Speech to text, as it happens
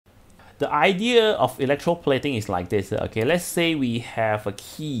The idea of electroplating is like this. Okay, let's say we have a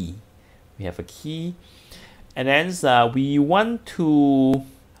key. And then we want to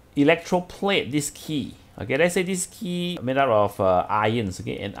electroplate this key. Okay, let's say this key made out of ions.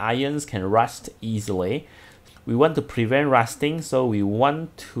 Okay, and ions can rust easily. We want to prevent rusting, so we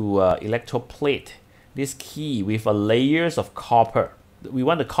want to electroplate this key with layers of copper. We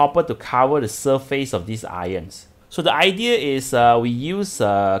want the copper to cover the surface of these ions. So the idea is we use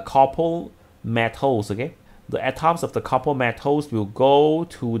copper metals. Okay, the atoms of the copper metals will go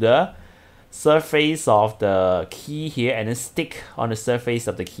to the surface of the key here and then stick on the surface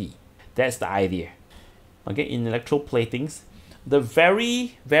of the key. That's the idea. Okay, in electroplatings, the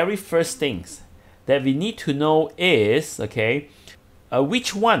very first things that we need to know is, okay,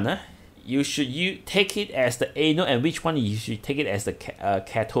 which one you take it as the anode and which one you should take it as the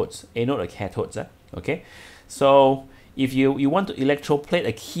cathodes, anode or cathodes. Okay, so if you want to electroplate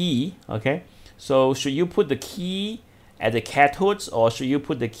a key, okay, so should you put the key at the cathodes or should you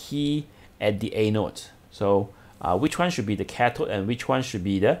put the key at the anode? So which one should be the cathode and which one should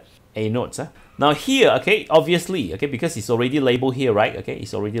be the anodes? Now here, okay, obviously, okay, because it's already labeled here, right? Okay,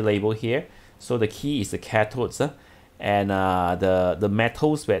 it's already labeled here. So the key is the cathodes, and the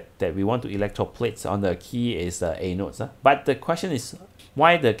metals that we want to electroplate on the key is the anodes. But the question is,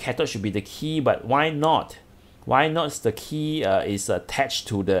 why the cathode should be the key, but why not? Why not the key is attached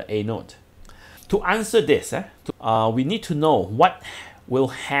to the anode? To answer this, we need to know what will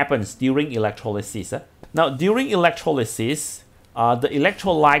happen during electrolysis. Now, during electrolysis, the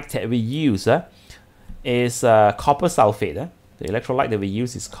electrolyte that we use is copper sulfate. The electrolyte that we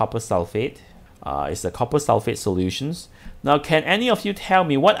use is copper sulfate. It's the copper sulfate solutions. Now, can any of you tell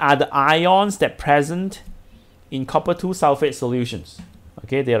me what are the ions that present in copper 2 sulfate solutions?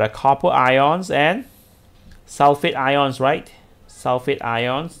 Okay, there are copper ions and sulfate ions, right? Sulfate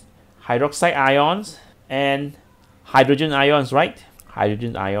ions, hydroxide ions, and hydrogen ions, right?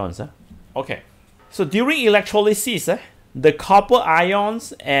 Hydrogen ions. Okay, so during electrolysis, the copper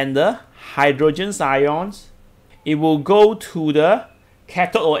ions and the hydrogen ions, it will go to the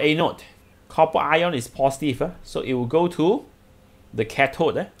cathode or anode. Copper ion is positive, so it will go to the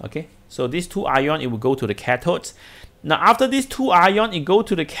cathode. Okay, so these two ions, it will go to the cathode. Now, after these two ions, it go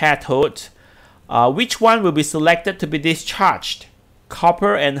to the cathode. Which one will be selected to be discharged?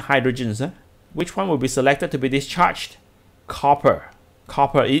 Copper and hydrogens. Which one will be selected to be discharged? Copper.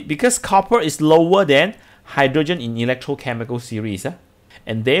 Because copper is lower than hydrogen in electrochemical series,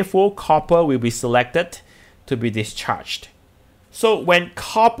 and therefore copper will be selected to be discharged. So when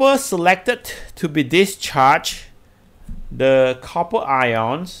copper selected to be discharged, the copper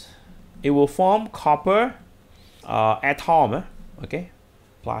ions, it will form copper atom, okay,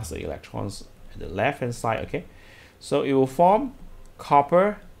 plus the electrons at the left hand side. Okay, so it will form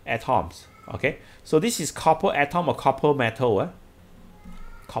copper atoms. Okay, so this is copper atom or copper metal.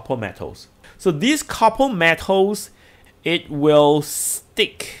 Copper metals. So these copper metals, it will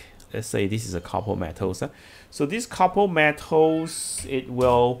stick. Let's say this is a copper metals. So these copper metals, it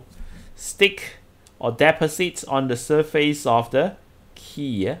will stick or deposit on the surface of the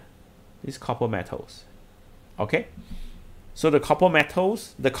key. These copper metals. Okay. So the copper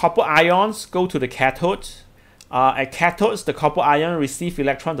metals, the copper ions go to the cathodes. At cathodes, the copper ion receive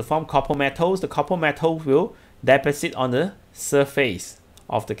electron to form copper metals. The copper metal will deposit on the surface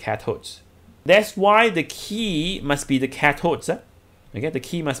of the cathodes. That's why the key must be the cathodes. Okay, the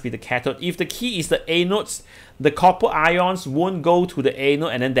key must be the cathode. If the key is the anodes, the copper ions won't go to the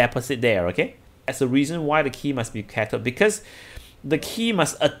anode and then deposit there. Okay, that's the reason why the key must be cathode, because the key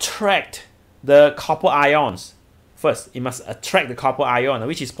must attract the copper ions. First, it must attract the copper ion,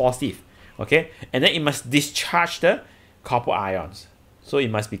 which is positive. Okay, and then it must discharge the copper ions. So it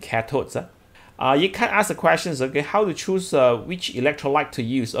must be cathodes. You can't ask the questions, okay, how to choose which electrolyte to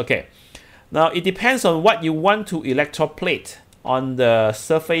use. Okay, now it depends on what you want to electroplate on the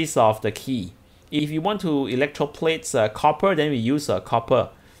surface of the key. If you want to electroplate copper, then we use copper,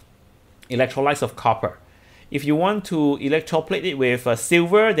 electrolytes of copper. If you want to electroplate it with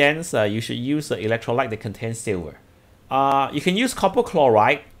silver, then you should use an electrolyte that contains silver. You can use copper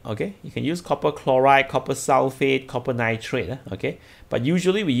chloride. Okay, you can use copper chloride, copper sulfate, copper nitrate. Okay, but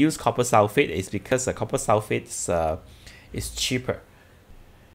usually we use copper sulfate is because copper sulfate is cheaper.